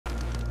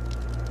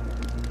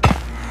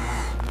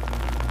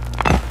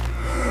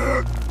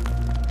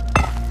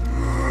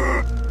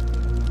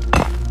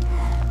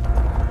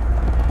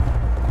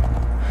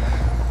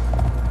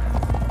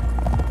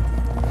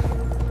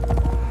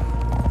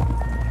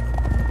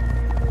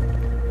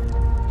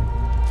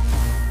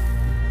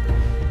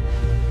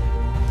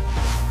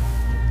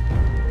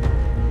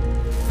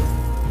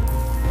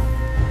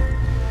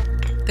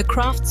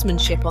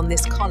craftsmanship on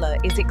this collar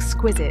is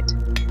exquisite.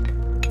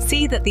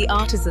 See that the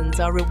artisans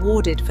are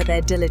rewarded for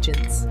their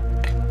diligence.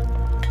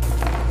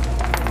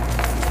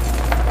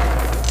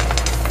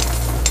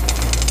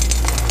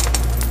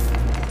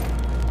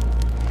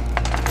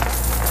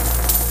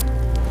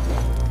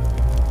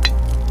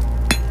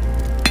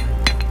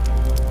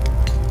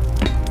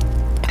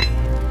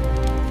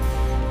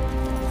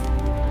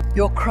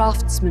 Your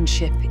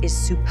craftsmanship is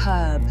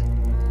superb.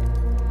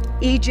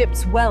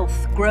 Egypt's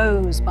wealth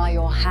grows by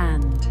your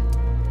hand.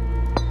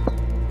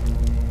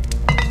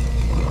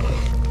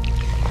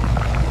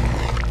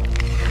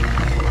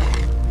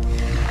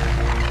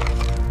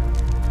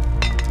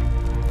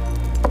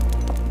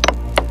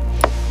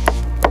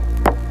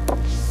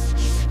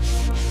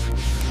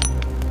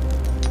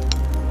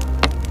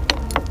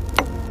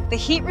 The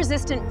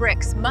heat-resistant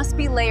bricks must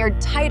be layered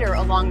tighter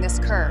along this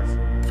curve.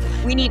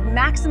 We need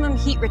maximum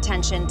heat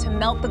retention to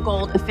melt the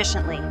gold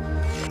efficiently.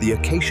 The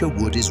acacia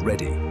wood is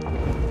ready.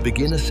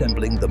 Begin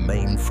assembling the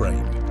main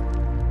frame.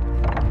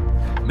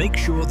 Make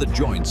sure the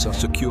joints are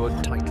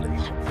secured tightly.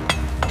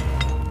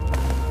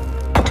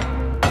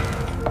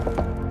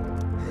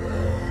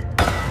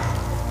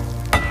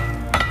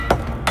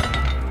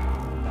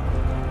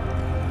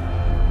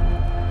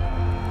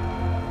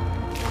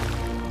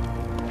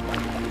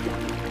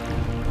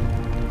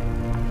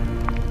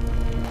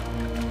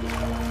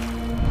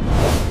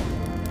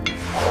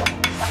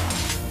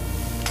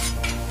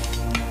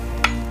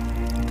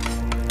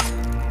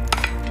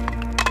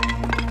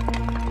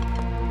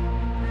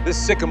 This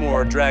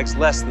sycamore drags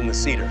less than the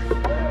cedar.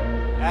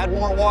 Add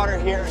more water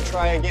here and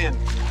try again.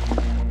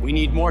 We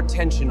need more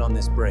tension on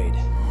this braid.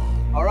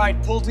 All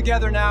right, pull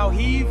together now,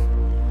 heave.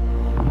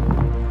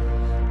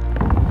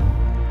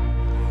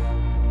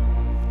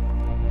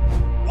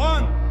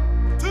 One,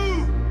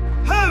 two,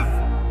 have!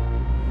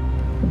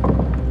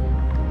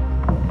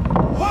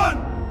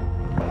 One!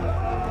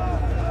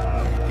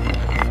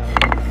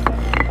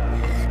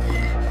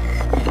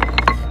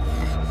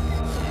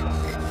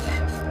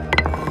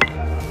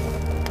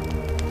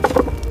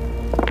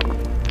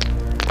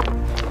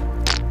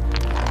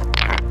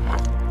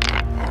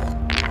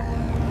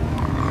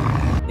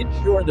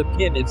 Ensure the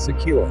pin is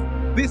secure.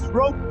 This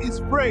rope is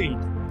frayed.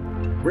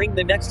 Bring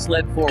the next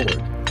sled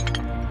forward.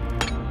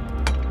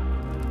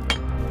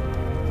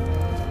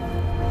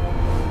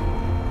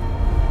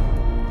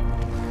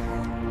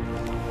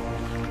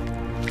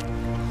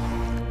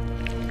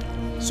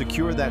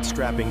 Secure that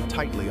strapping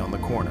tightly on the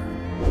corner.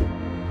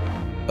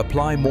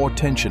 Apply more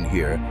tension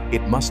here.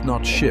 It must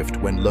not shift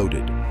when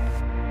loaded.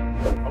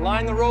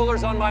 Align the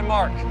rollers on my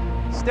mark.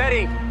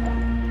 Steady.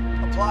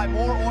 Apply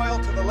more oil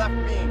to the left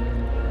beam.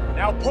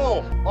 Now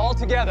pull, all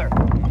together.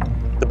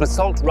 The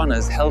basalt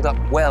runners held up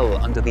well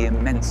under the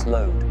immense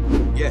load.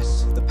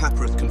 Yes, the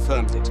papyrus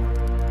confirms it.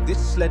 This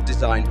sled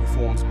design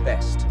performs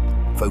best.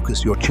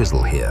 Focus your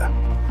chisel here.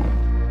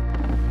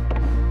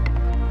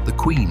 The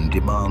Queen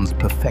demands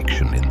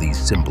perfection in these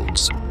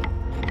symbols.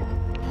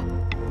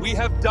 We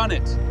have done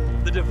it.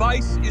 The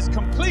device is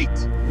complete.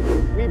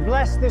 We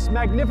bless this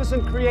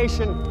magnificent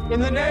creation in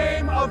the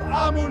name of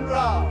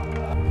Amun-Ra.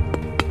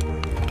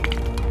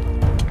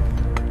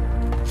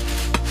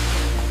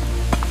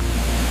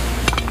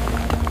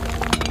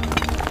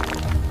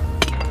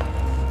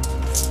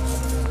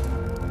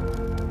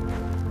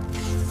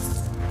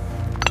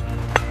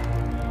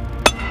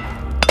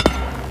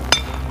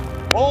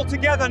 All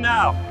together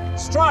now.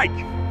 Strike.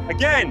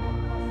 Again.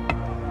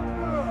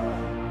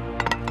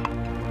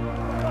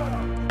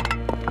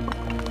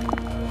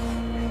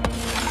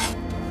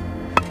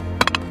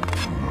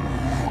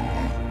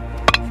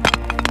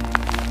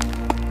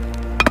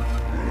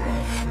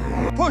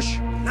 Push.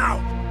 Now.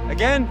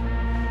 Again.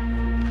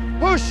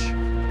 Push.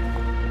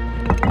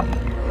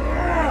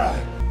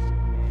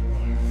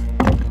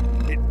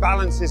 It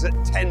balances at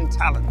 10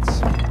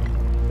 talents.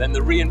 Then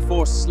the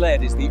reinforced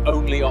sled is the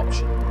only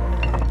option.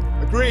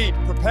 Agreed.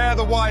 Prepare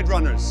the wide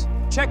runners.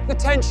 Check the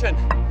tension.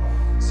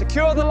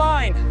 Secure the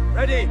line.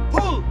 Ready.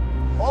 Pull.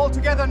 All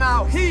together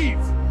now. Heave.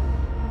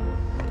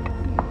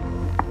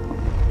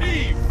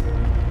 Heave.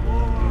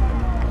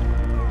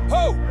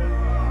 Ho.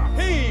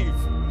 Heave.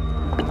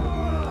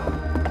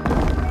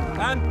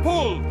 And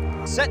pull.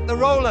 Set the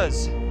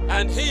rollers.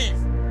 And heave.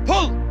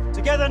 Pull.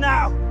 Together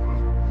now.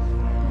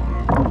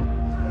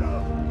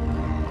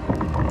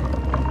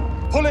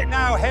 Pull it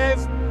now,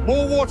 Hev.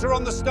 More water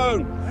on the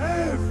stone.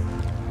 Hev.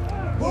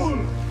 Pull!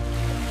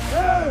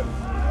 Heave!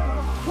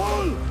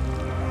 Pull!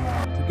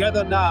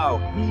 Together now,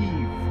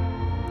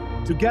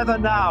 heave. Together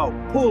now,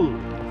 pull.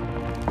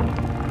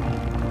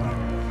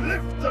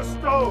 Lift the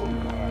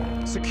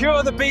stone!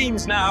 Secure the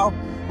beams now.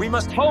 We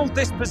must hold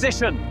this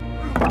position.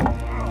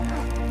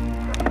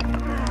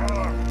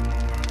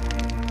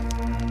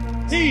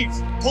 Heave!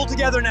 Pull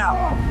together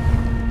now.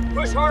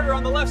 Push harder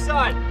on the left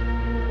side.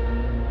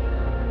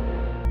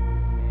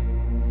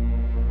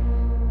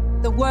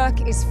 The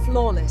work is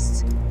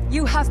flawless.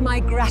 You have my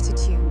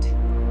gratitude.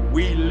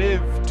 We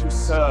live to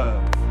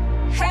serve.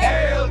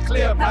 Hail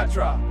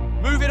Cleopatra!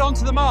 Move it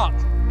onto the mark.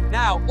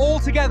 Now, all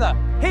together.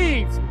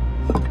 Heave!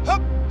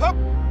 Hup, hup.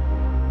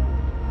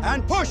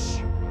 And push!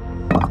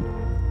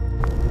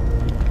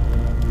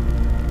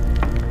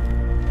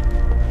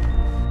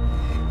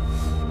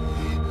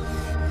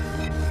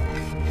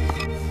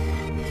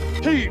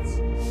 Heave!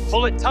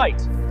 Pull it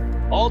tight.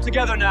 All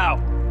together now.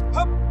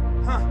 Hup,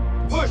 huh.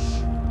 Push!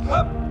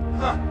 Hup,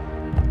 huh.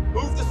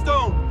 Move the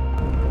stone.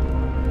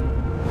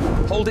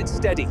 Hold it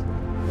steady.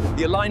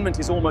 The alignment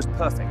is almost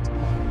perfect.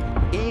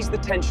 Ease the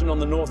tension on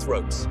the north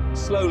ropes.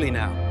 Slowly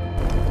now.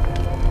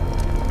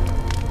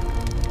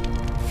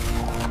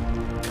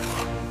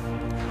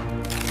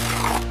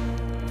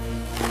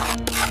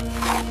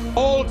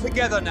 All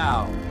together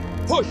now.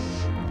 Push!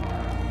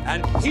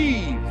 And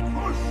heave!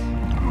 Push!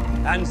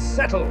 And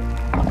settle!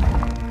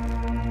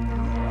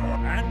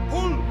 And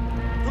pull!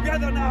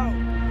 Together now!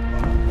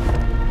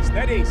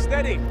 Steady,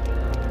 steady!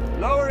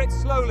 Lower it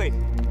slowly.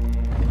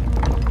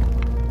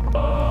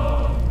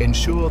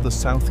 Ensure the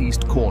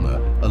southeast corner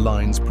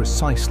aligns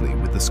precisely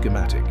with the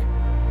schematic.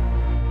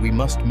 We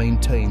must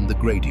maintain the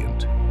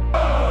gradient.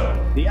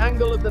 The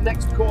angle of the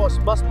next course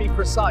must be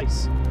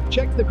precise.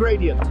 Check the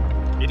gradient.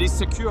 It is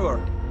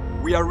secure.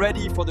 We are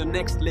ready for the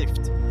next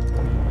lift.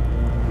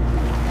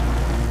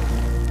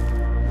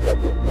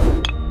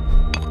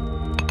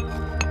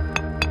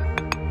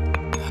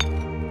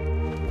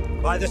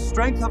 By the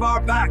strength of our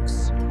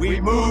backs,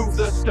 we move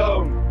the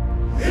stone.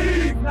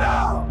 Heave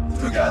now,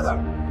 together.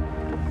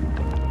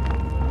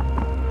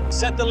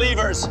 Set the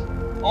levers.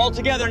 All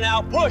together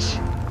now, push.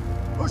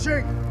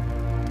 Pushing.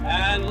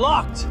 And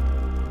locked.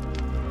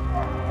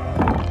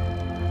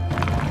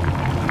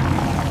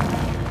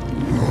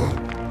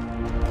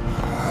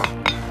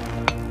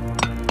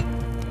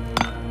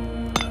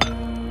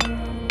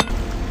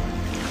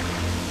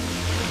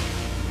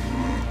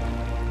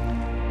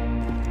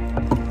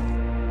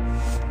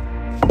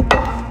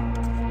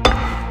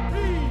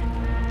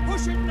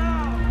 Push it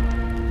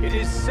now. It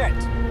is set.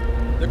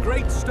 The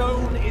great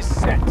stone is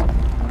set.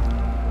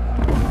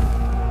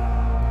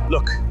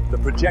 Look, the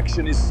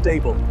projection is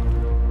stable.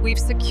 We've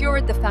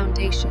secured the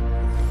foundation.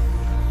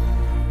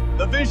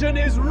 The vision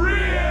is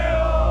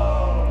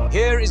real!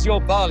 Here is your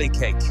barley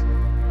cake.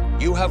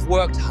 You have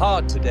worked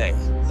hard today.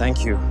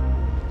 Thank you.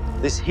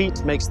 This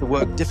heat makes the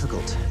work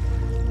difficult.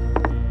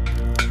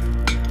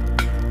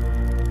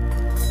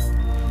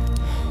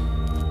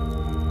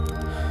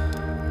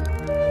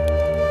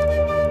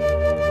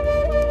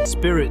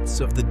 Spirits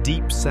of the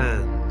deep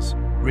sands,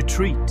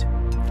 retreat.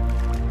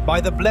 By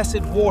the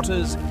blessed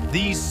waters,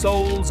 these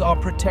souls are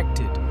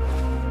protected.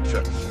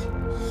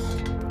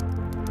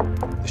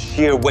 The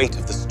sheer weight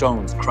of the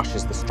stones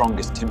crushes the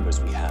strongest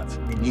timbers we have.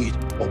 We need,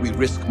 or we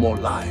risk more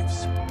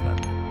lives.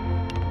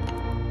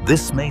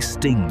 This may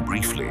sting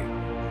briefly,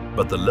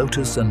 but the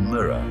lotus and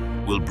myrrh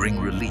will bring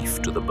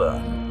relief to the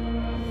burn.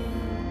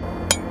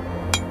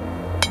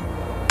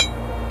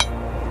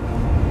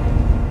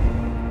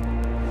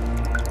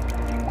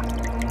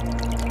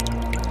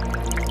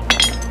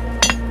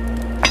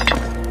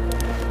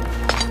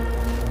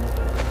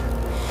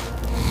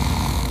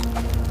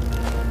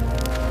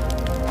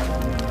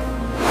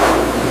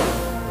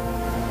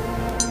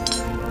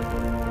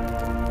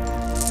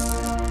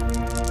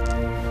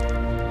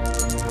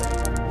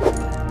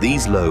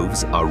 These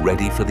loaves are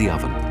ready for the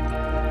oven.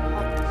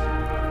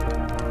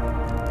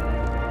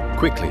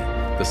 Quickly,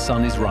 the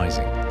sun is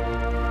rising.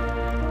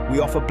 We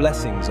offer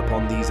blessings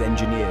upon these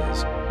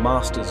engineers,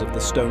 masters of the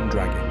stone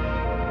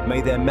dragon.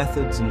 May their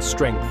methods and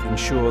strength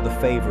ensure the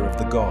favor of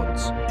the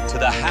gods. To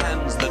the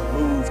hands that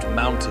moved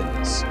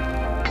mountains.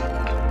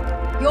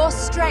 Your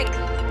strength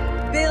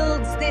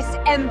builds this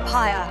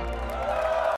empire.